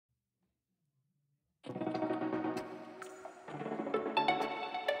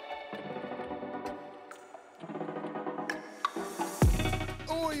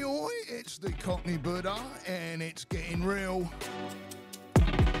Oi, oi, it's the Cockney Buddha, and it's getting real.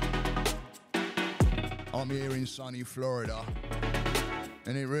 I'm here in sunny Florida,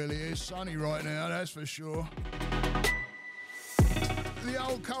 and it really is sunny right now, that's for sure. The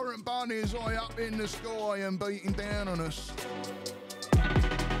old current bunny is high up in the sky and beating down on us.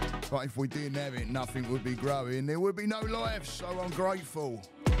 But if we didn't have it, nothing would be growing. There would be no life, so I'm grateful.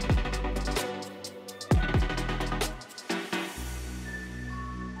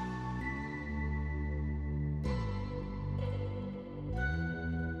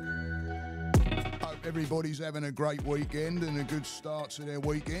 Hope everybody's having a great weekend and a good start to their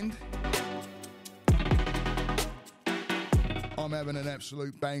weekend. I'm having an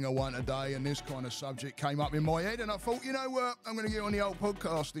absolute banger one today, and this kind of subject came up in my head, and I thought, you know what, I'm going to get on the old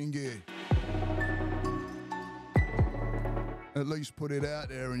podcasting gear. At least put it out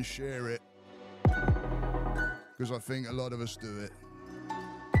there and share it, because I think a lot of us do it.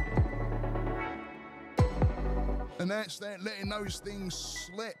 And that's that, letting those things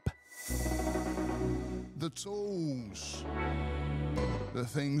slip. The tools, the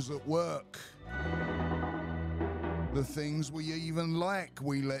things that work, the things we even like,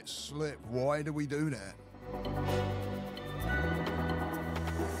 we let slip. Why do we do that?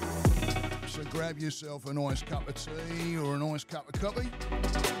 So grab yourself a nice cup of tea or a nice cup of coffee,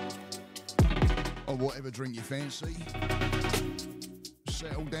 or whatever drink you fancy.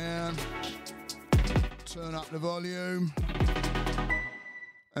 Settle down, turn up the volume,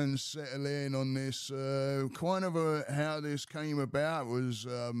 and settle in on this. How this came about was...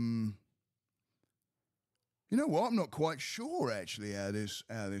 You know what? I'm not quite sure actually how this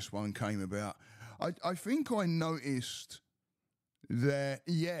one came about. I think I noticed that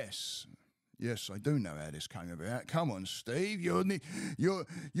yes, I do know how this came about. Come on, Steve, you're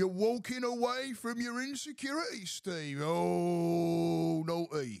walking away from your insecurity, Steve. Oh,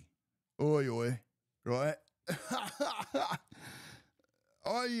 naughty, oi, right?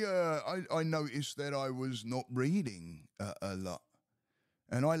 I noticed that I was not reading a lot.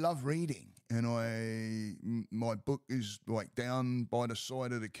 And I love reading, and my book is like down by the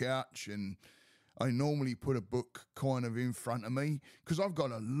side of the couch, and I normally put a book kind of in front of me because I've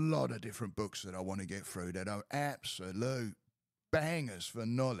got a lot of different books that I want to get through that are absolute bangers for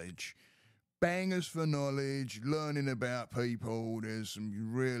knowledge, learning about people. There's some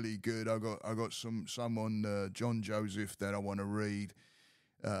really good. I got some on John Joseph that I want to read.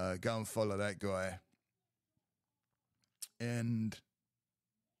 Go and follow that guy, and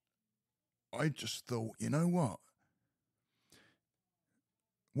I just thought, you know what?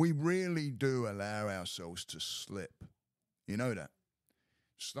 We really do allow ourselves to slip. You know that?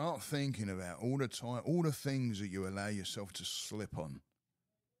 Start thinking about all the time, all the things that you allow yourself to slip on.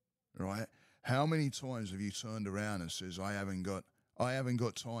 Right? How many times have you turned around and says, I haven't got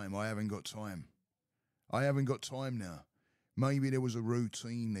time now. Maybe there was a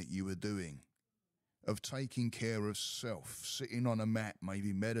routine that you were doing of taking care of self, sitting on a mat,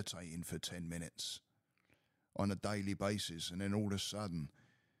 maybe meditating for 10 minutes on a daily basis, and then all of a sudden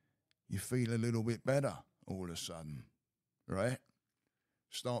you feel a little bit better all of a sudden, right?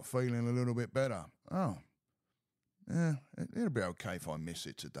 Start feeling a little bit better. Oh, yeah, it'll be okay if I miss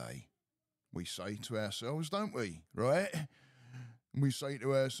it today. We say to ourselves, don't we, right? We say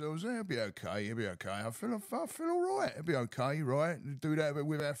to ourselves, it'll be okay. I feel all right. It'll be okay, right? Do that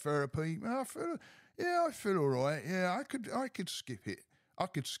with our therapy. I feel all right. Yeah, I could skip it. I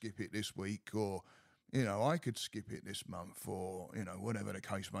could skip it this week, or, I could skip it this month, or, whatever the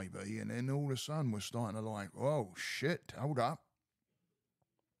case may be. And then all of a sudden we're starting to like, oh, shit, hold up.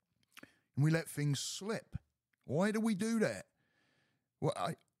 And we let things slip. Why do we do that? Well,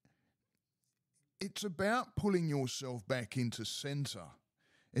 it's about pulling yourself back into center.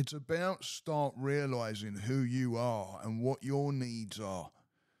 It's about start realizing who you are and what your needs are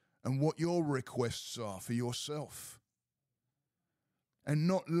and what your requests are for yourself, and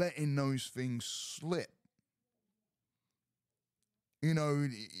not letting those things slip.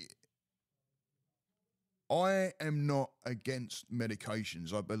 I am not against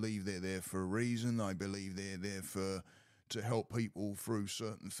medications. I believe they're there for a reason. I believe they're there to help people through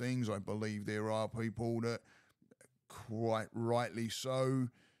certain things. I believe there are people that, quite rightly so,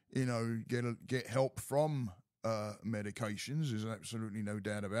 get help from medications. There's absolutely no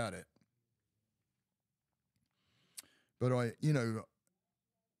doubt about it. But I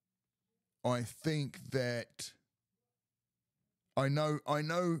think that I know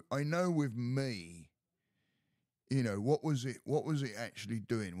with me, what was it actually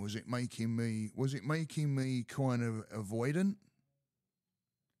doing? Was it making me kind of avoidant?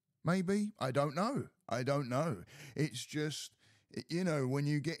 Maybe. I don't know. It's just, You know, when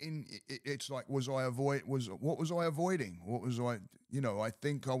you get in, it's like, what was I avoiding? What was I, I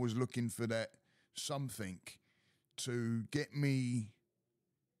think I was looking for that something to get me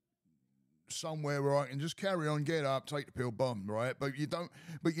somewhere where I can just carry on, get up, take the pill, bomb, right? But you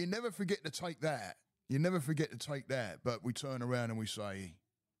never forget to take that. You never forget to take that. But we turn around and we say,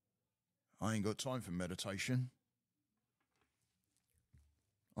 I ain't got time for meditation.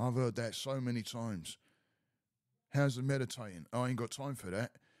 I've heard that so many times. How's the meditating? I ain't got time for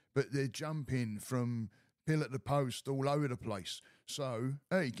that. But they're jumping from pillar to post all over the place. So,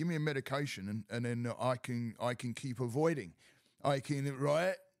 hey, give me a medication and then I can keep avoiding.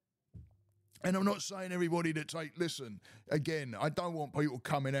 Right? And I'm not saying everybody listen, again, I don't want people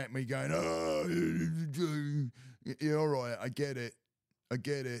coming at me going, oh, you're all right, I get it.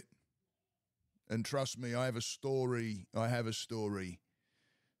 And trust me, I have a story.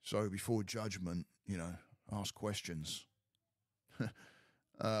 So before judgment, ask questions.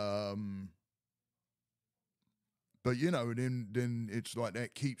 But then it's like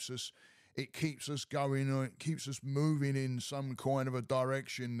that keeps us going, it keeps us moving in some kind of a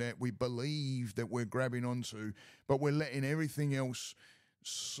direction that we believe that we're grabbing onto, but we're letting everything else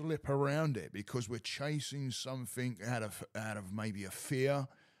slip around it because we're chasing something out of maybe a fear,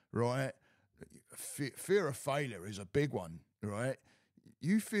 right? Fear of failure is a big one, right?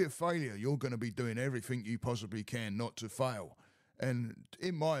 You fear failure, you're going to be doing everything you possibly can not to fail. And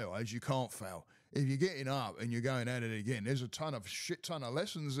in my eyes, you can't fail. If you're getting up and you're going at it again, there's a shit ton of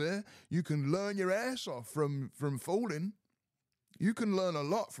lessons there. You can learn your ass off from falling. You can learn a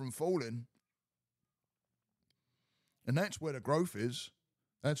lot from falling. And that's where the growth is.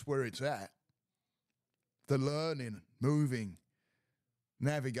 That's where it's at. The learning, moving,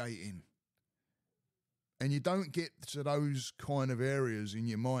 navigating. And you don't get to those kind of areas in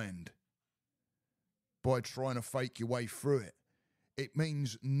your mind by trying to fake your way through it. It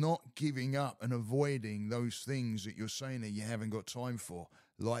means not giving up and avoiding those things that you're saying that you haven't got time for,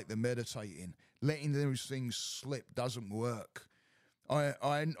 like the meditating. Letting those things slip doesn't work. I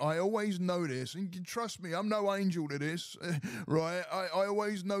always notice, and trust me, I'm no angel to this, right? I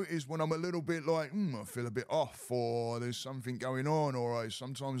always notice when I'm a little bit like, I feel a bit off, or there's something going on, or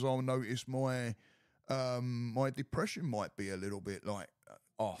sometimes I'll notice my depression might be a little bit like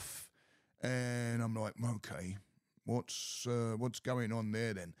off, and I'm like, okay, what's going on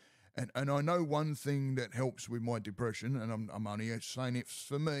there then? And I know one thing that helps with my depression, and I'm only saying it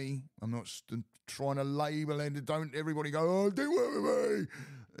for me. I'm not trying to label it. Don't everybody go, oh, do work with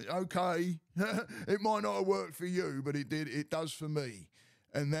me. Okay, it might not have worked for you, but it does for me.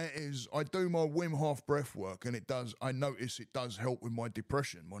 And that is, I do my Wim Hof breath work, and I notice it does help with my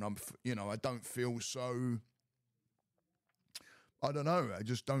depression when I don't feel so, I don't know, I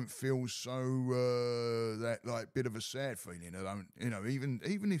just don't feel so, that like bit of a sad feeling. I don't,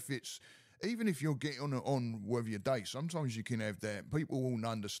 even if you're getting on with your day, sometimes you can have that, people won't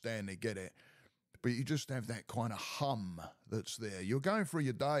understand, they get it, but you just have that kind of hum that's there. You're going through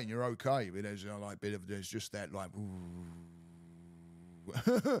your day and you're okay, but there's just that like, ooh.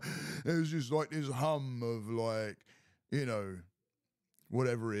 There's just like this hum of like,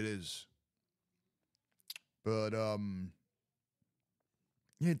 whatever it is. But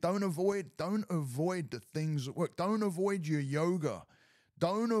yeah, don't avoid the things that work. Don't avoid your yoga.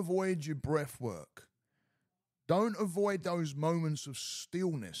 Don't avoid your breath work. Don't avoid those moments of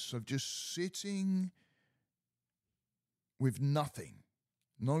stillness, of just sitting with nothing.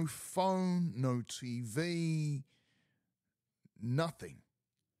 No phone, no TV, nothing.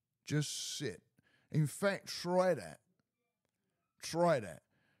 Just sit. In fact, try that.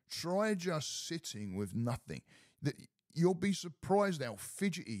 Try just sitting with nothing. You'll be surprised how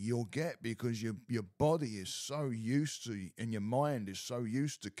fidgety you'll get because your body is so used to, and your mind is so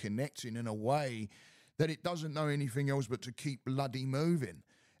used to connecting in a way that it doesn't know anything else but to keep bloody moving.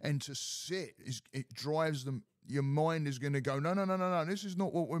 And to sit, it drives them. Your mind is going to go, no, this is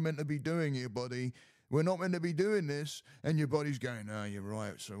not what we're meant to be doing here, buddy. We're not meant to be doing this. And your body's going, no, you're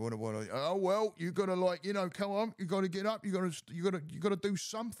right. So you got to come on, you got to get up, you got to do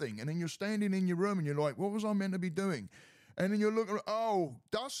something. And then you're standing in your room and you're like, what was I meant to be doing? And then you're looking,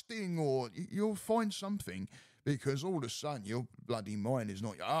 dusting, or you'll find something, because all of a sudden your bloody mind is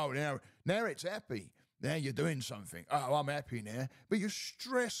not, now it's happy. Now you're doing something. Oh, I'm happy now. But you're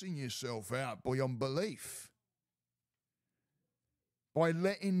stressing yourself out beyond belief. By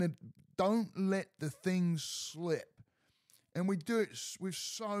don't let the things slip. And we do it with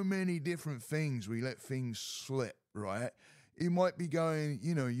so many different things. We let things slip, right? You might be going,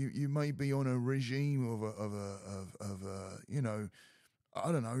 you may be on a regime of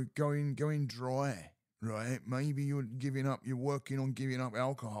I don't know, going dry, right? Maybe you're working on giving up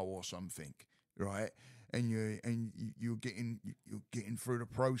alcohol or something, right? And you're getting through the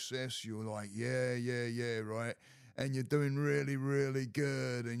process. You're like, yeah, right? And you're doing really, really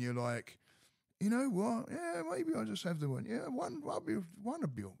good. And you're like, you know what? Yeah, maybe I'll just have the one. Yeah, one will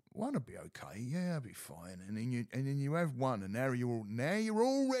be okay. Yeah, I'll be fine. And then you have one, and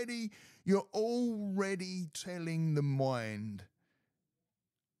you're already telling the mind,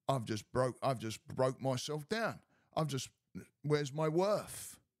 I've just broke myself down. Where's my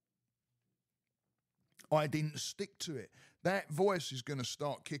worth? I didn't stick to it. That voice is going to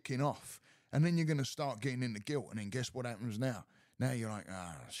start kicking off, and then you're going to start getting into guilt. And then guess what happens now? Now you're like,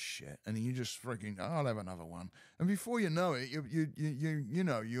 shit, and then you just freaking, I'll have another one. And before you know it, you're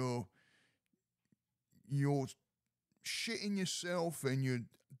shitting yourself, and you're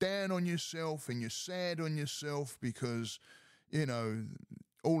down on yourself, and you're sad on yourself because,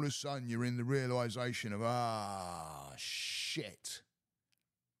 all of a sudden you're in the realization of, shit.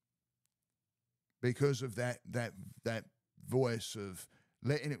 Because of that voice of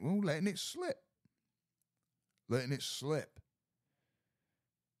letting it slip. Letting it slip.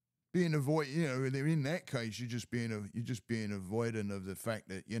 Being in that case, you're just being avoidant of the fact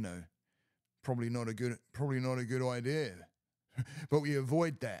that, probably not a good idea. But we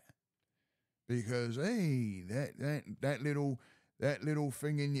avoid that. Because, hey, that little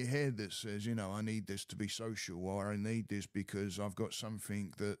thing in your head that says, I need this to be social, or I need this because I've got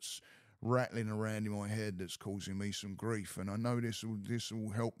something that's rattling around in my head that's causing me some grief, and I know this will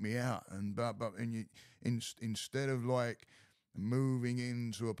help me out. Instead of like moving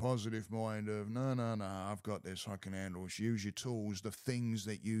into a positive mind of no, I've got this, I can handle it. Use your tools, the things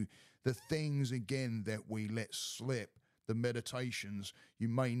again that we let slip. The meditations, you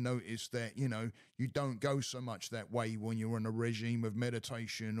may notice that, you don't go so much that way when you're on a regime of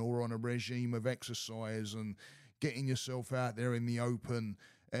meditation or on a regime of exercise and getting yourself out there in the open.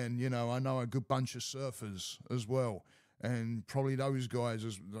 And, I know a good bunch of surfers as well. And probably those guys,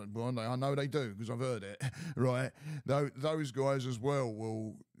 I know they do because I've heard it, right? Those guys as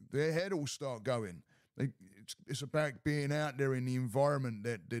well their head will start going. It's about being out there in the environment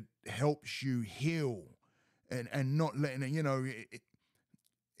that helps you heal. And not letting it,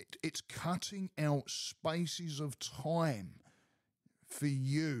 it's cutting out spaces of time for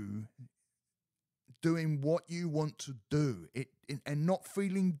you doing what you want to do, and not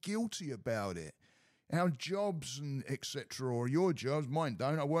feeling guilty about it. Our jobs and etc., or your jobs, mine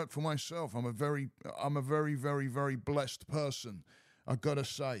don't. I work for myself. I'm a very, very, very blessed person. I gotta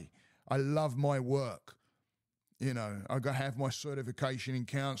say, I love my work. I have my certification in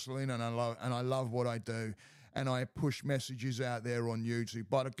counselling, and I love what I do. And I push messages out there on YouTube.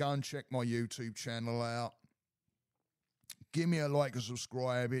 But go and check my YouTube channel out. Give me a like and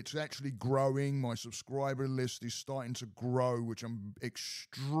subscribe. It's actually growing. My subscriber list is starting to grow, which I'm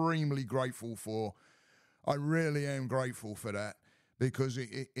extremely grateful for. I really am grateful for that, because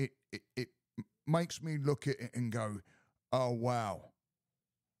it makes me look at it and go, oh wow,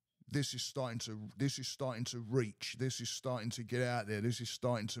 this is starting to reach. This is starting to get out there. This is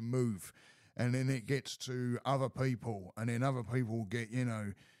starting to move. And then it gets to other people, and then other people get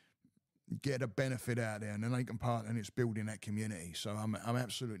a benefit out there, and then they can part, and it's building that community. So I'm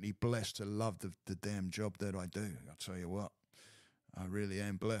absolutely blessed to love the damn job that I do. I'll tell you what, I really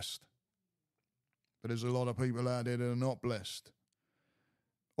am blessed. But there's a lot of people out there that are not blessed,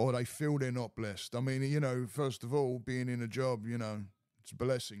 or they feel they're not blessed. I mean, first of all, being in a job, it's a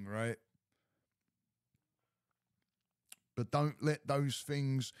blessing, right? But don't let those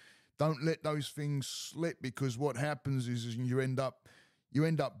things slip, because what happens is you end up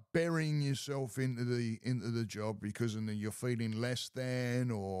burying yourself into the job, because then you're feeling less than,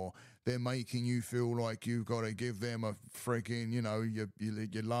 or they're making you feel like you've got to give them a freaking,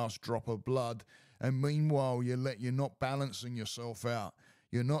 your last drop of blood. And meanwhile, you're not balancing yourself out.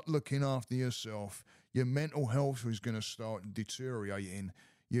 You're not looking after yourself. Your mental health is going to start deteriorating.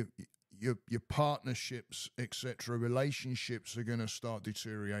 Your partnerships, etc., relationships are going to start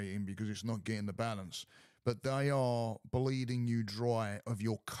deteriorating because it's not getting the balance. But they are bleeding you dry of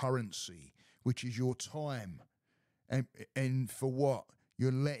your currency, which is your time. And for what?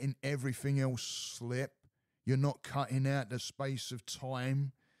 You're letting everything else slip. You're not cutting out the space of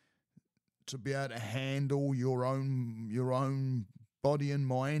time to be able to handle your own body and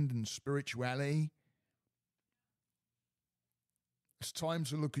mind and spirituality. It's time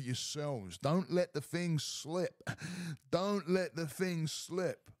to look at yourselves. Don't let the things slip. Don't let the things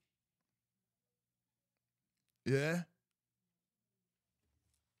slip. Yeah?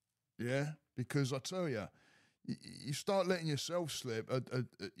 Yeah? Because I tell you, you start letting yourself slip,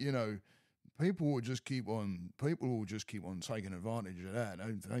 People will just keep on taking advantage of that.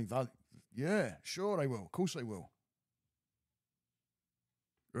 Yeah, sure they will. Of course they will.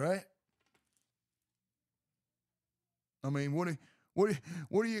 Right? I mean, what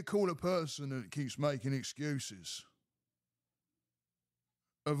do you call a person that keeps making excuses?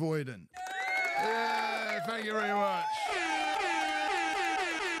 Avoidant. Yeah, thank you very much.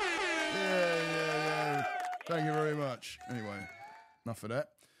 Yeah. Thank you very much. Anyway, enough of that.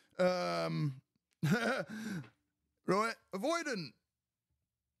 Right, avoidant.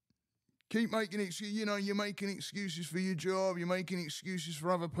 Keep making excuses. You know, you're making excuses for your job. You're making excuses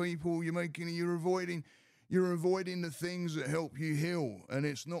for other people. You're avoiding the things that help you heal, and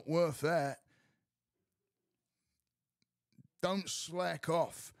it's not worth that. Don't slack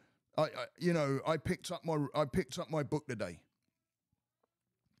off. I picked up my book today.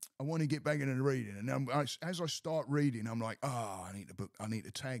 I want to get back into reading, and as I start reading, I'm like, I need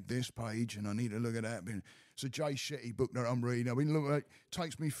to tag this page, and I need to look at that. It's a Jay Shetty book that I'm reading. I've been looking at it.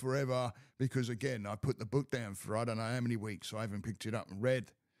 Takes me forever because, again, I put the book down for I don't know how many weeks. I haven't picked it up and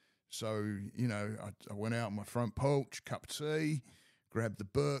read. So, I went out on my front porch, cup of tea, grabbed the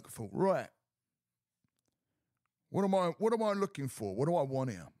book, thought, right, what am I looking for? What do I want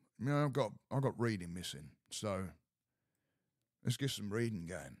here? I've got reading missing. So let's get some reading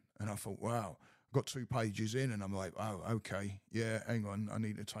going. And I thought, wow, I got 2 pages in, and I'm like, oh, okay, yeah, hang on, I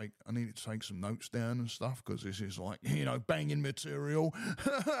need to take some notes down and stuff because this is like, banging material,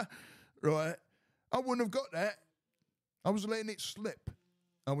 right? I wouldn't have got that. I was letting it slip.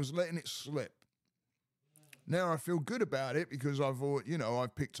 Now I feel good about it because I thought,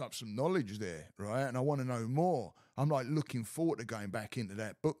 I've picked up some knowledge there, right? And I want to know more. I'm like looking forward to going back into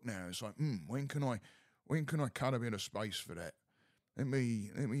that book now. It's like, when can I cut a bit of space for that? Let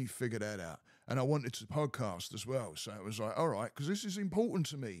me figure that out. And I wanted to podcast as well. So it was like, all right, because this is important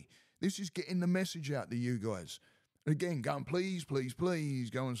to me. This is getting the message out to you guys. Again, go and please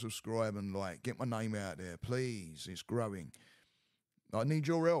go and subscribe and get my name out there. Please, it's growing. I need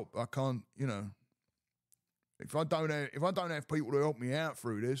your help. I can't, if I don't have people to help me out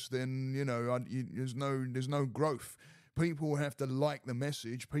through this, then there's no growth. People have to like the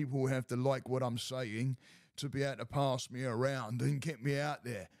message. People have to like what I'm saying to be able to pass me around and get me out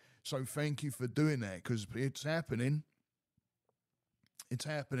there. So thank you for doing that because it's happening. It's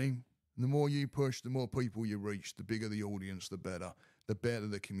happening. The more you push, the more people you reach. The bigger the audience, the better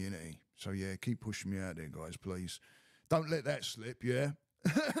the community. So yeah, keep pushing me out there, guys, please. Don't let that slip, yeah?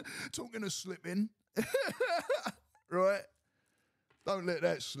 Talking of slipping, right? Don't let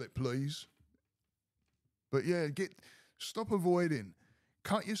that slip, please. But yeah, stop avoiding.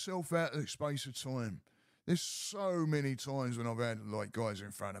 Cut yourself out of the space of time. There's so many times when I've had guys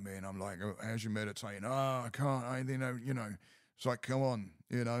in front of me and I'm like, oh, how's you meditating? I can't, It's like, come on,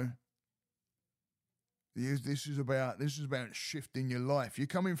 This is about shifting your life. You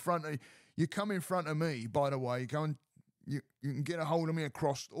come in front of me, by the way, you can get a hold of me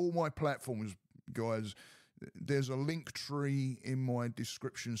across all my platforms, guys. There's a link tree in my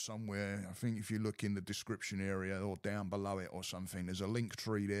description somewhere. I think if you look in the description area or down below it or something, there's a link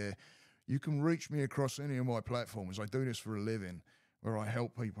tree there. You can reach me across any of my platforms. I do this for a living, where I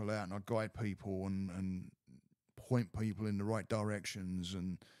help people out and I guide people and point people in the right directions.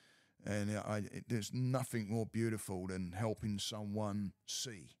 And there's nothing more beautiful than helping someone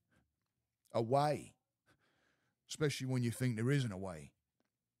see a way, especially when you think there isn't a way.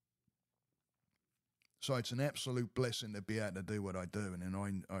 So it's an absolute blessing to be able to do what I do, and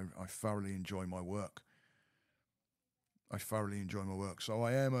I thoroughly enjoy my work. So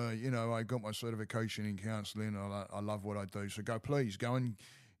I am I got my certification in counselling. I love what I do. So please go and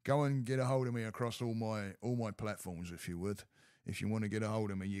get a hold of me across all my platforms if you would. If you want to get a hold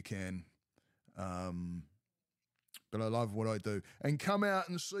of me, you can. But I love what I do. And come out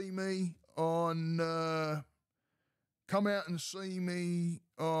and see me on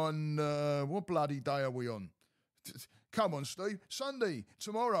what bloody day are we on? Come on, Steve. Sunday,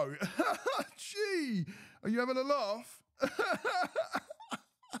 tomorrow. Gee, are you having a laugh?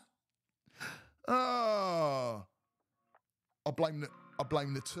 Oh, I blame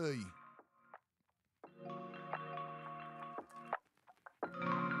the tea.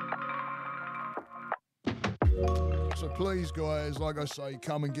 So please, guys, like I say,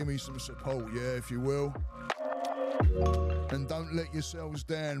 come and give me some support, yeah, if you will. And don't let yourselves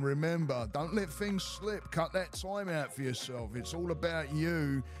down. Remember, don't let things slip. Cut that time out for yourself. It's all about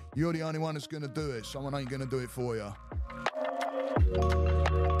you. You're the only one that's going to do it. Someone ain't going to do it for you.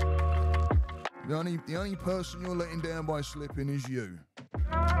 The only person you're letting down by slipping is you.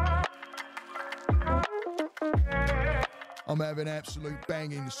 I'm having absolute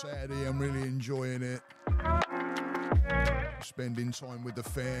banging Saturday. I'm really enjoying it. Spending time with the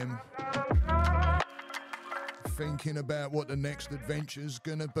fam. Thinking about what the next adventure's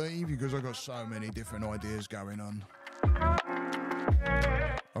gonna be, because I've got so many different ideas going on.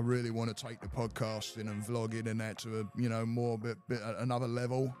 I really want to take the podcasting and vlogging and that to a, more bit another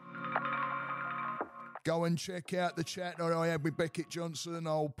level. Go and check out the chat that I had with Becket Johnson.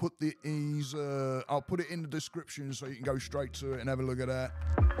 I'll put it in the description so you can go straight to it and have a look at that.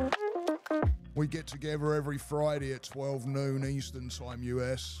 We get together every Friday at 12 noon Eastern Time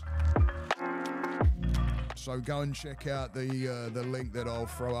US. So go and check out the link that I'll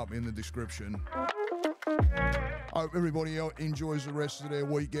throw up in the description. Hope everybody enjoys the rest of their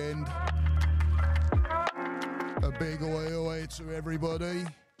weekend. A big oi to everybody.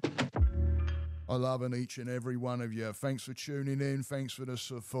 I love each and every one of you. Thanks for tuning in. Thanks for the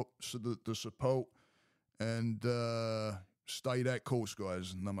support. And stay that course,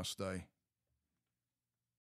 guys. Namaste.